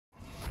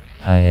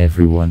Hi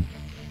everyone.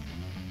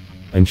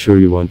 I'm sure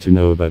you want to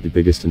know about the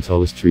biggest and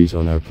tallest trees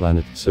on our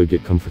planet, so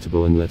get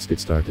comfortable and let's get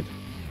started.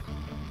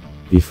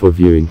 Before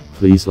viewing,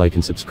 please like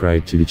and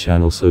subscribe to the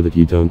channel so that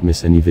you don't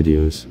miss any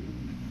videos.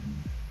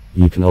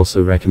 You can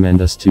also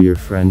recommend us to your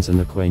friends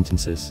and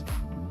acquaintances.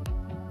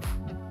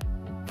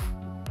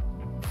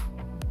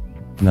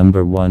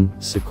 Number 1.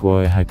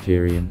 Sequoia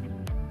Hyperion.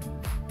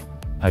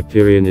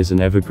 Hyperion is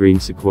an evergreen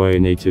sequoia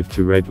native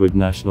to Redwood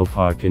National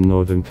Park in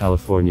Northern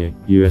California,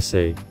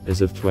 USA.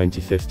 As of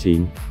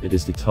 2015, it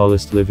is the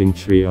tallest living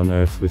tree on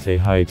Earth with a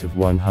height of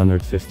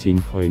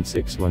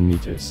 115.61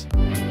 meters.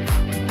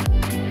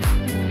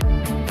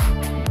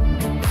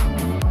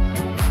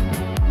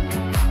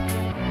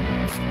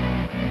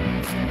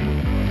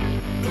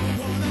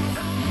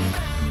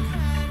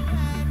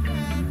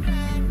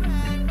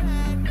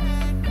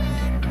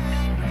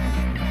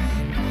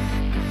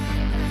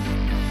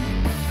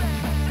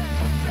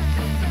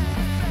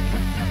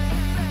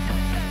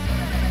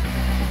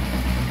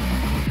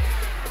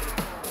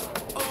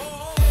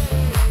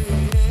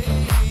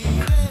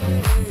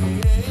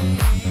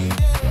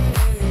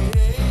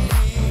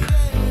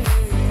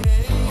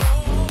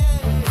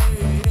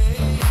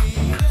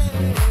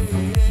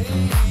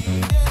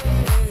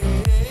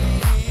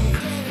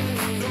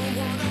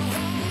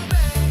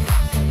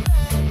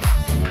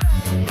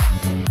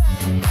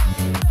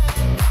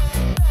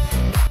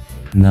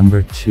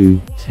 Number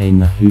 2. Te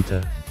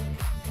Mahuta.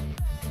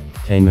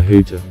 Te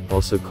Mahuta,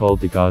 also called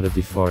the god of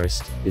the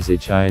forest, is a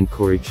giant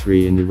kauri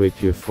tree in the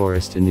Waipio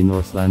forest in the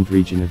Northland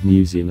region of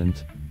New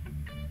Zealand.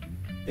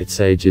 Its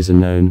age is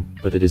unknown,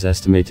 but it is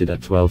estimated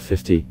at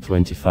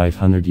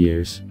 1250–2500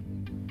 years.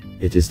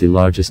 It is the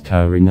largest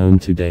kauri known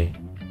today.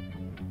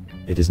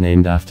 It is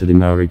named after the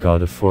Maori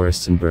god of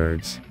forests and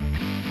birds.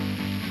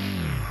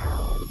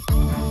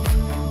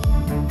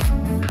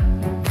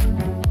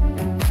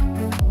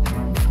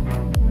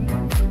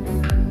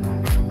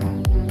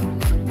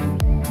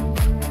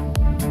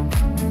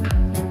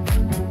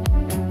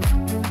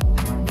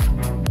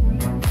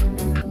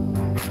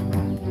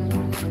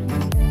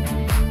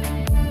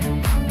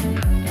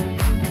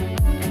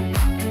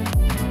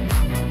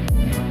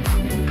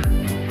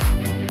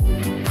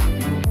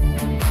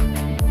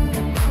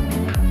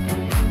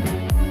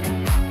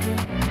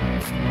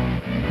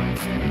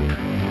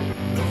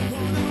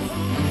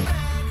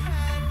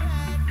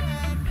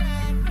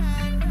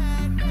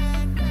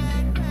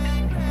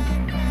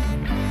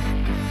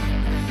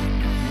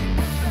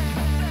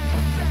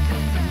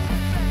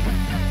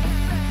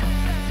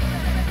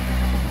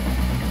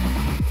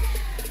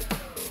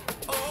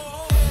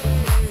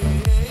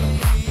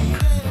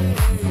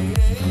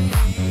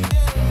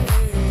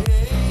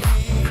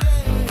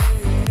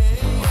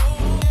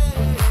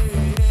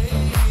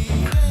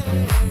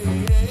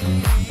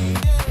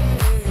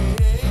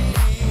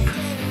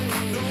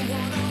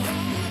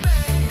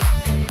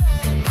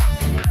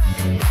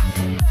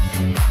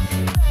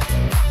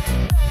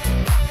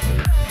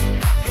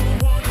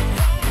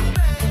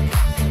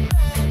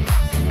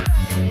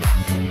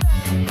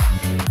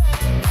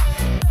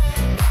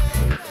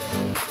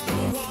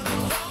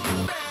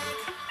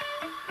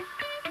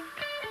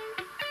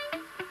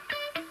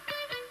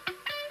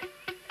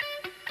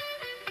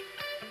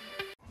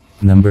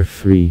 Number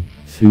 3.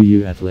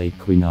 Thuyu at Lake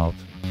Quinault.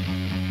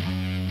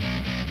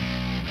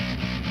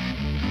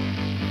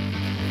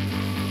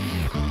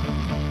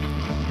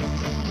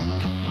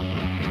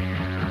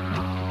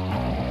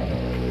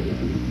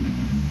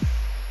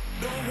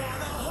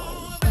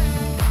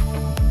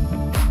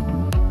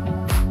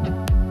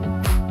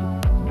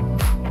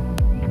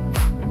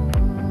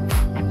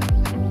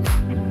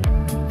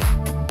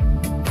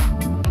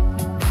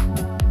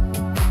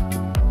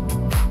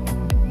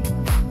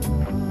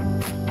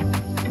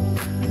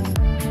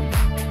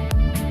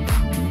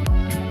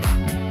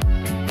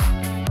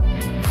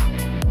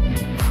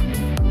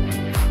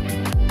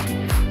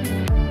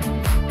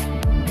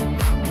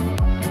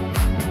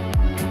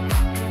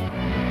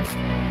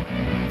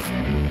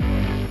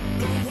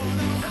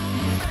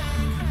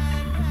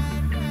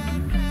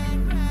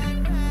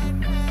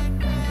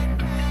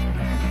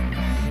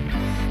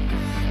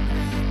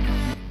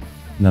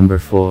 Number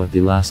 4.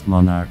 The Last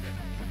Monarch.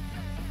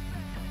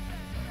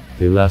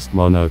 The Last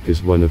Monarch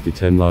is one of the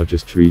 10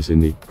 largest trees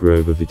in the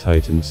Grove of the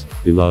Titans,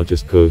 the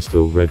largest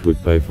coastal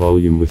redwood by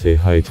volume with a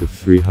height of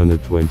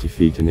 320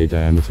 feet and a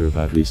diameter of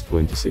at least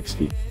 26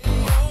 feet.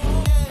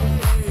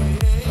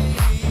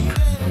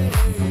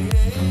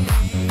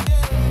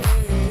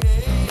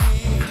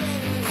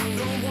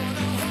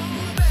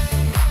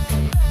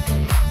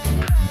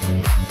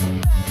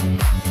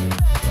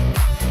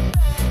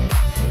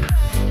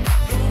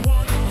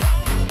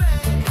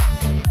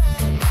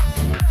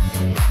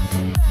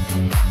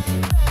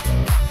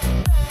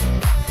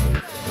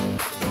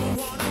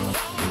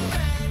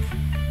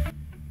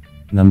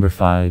 Number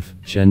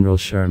 5. General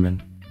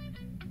Sherman.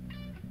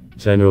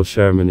 General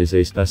Sherman is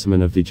a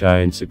specimen of the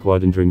giant sequoia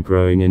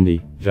growing in the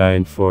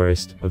giant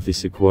forest of the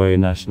Sequoia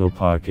National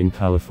Park in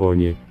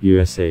California,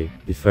 USA,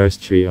 the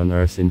first tree on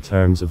Earth in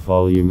terms of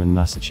volume in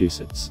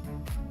Massachusetts.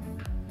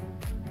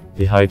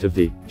 The height of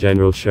the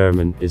General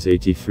Sherman is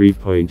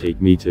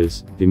 83.8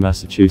 meters, the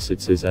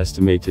Massachusetts is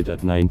estimated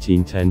at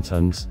 1910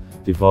 tons,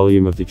 the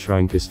volume of the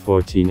trunk is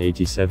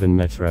 1487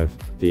 metrav,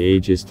 the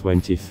age is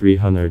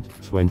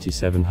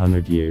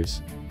 2700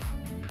 years.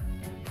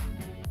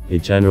 A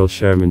General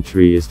Sherman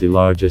tree is the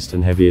largest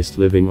and heaviest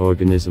living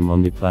organism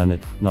on the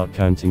planet, not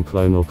counting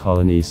clonal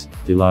colonies,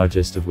 the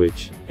largest of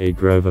which, a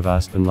grove of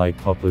aspen-like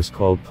poplars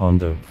called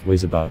Pondo,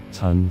 weighs about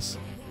tons.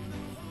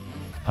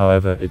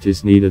 However, it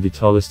is neither the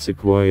tallest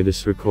sequoia.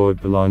 This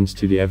record belongs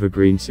to the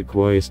evergreen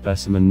sequoia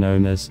specimen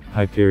known as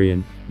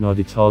Hyperion, nor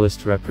the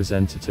tallest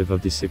representative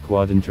of the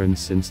sequoiadendrons,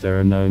 since there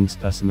are known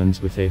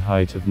specimens with a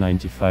height of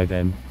 95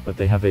 m, but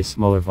they have a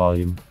smaller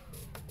volume.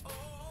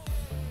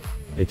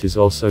 It is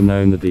also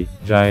known that the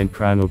giant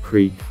Crannel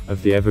Creek,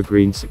 of the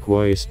evergreen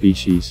sequoia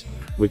species,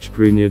 which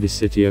grew near the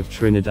city of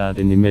Trinidad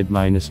in the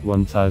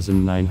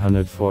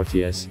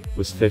mid-1940s,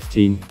 was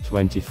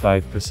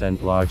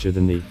 25% larger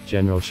than the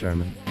General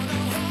Sherman.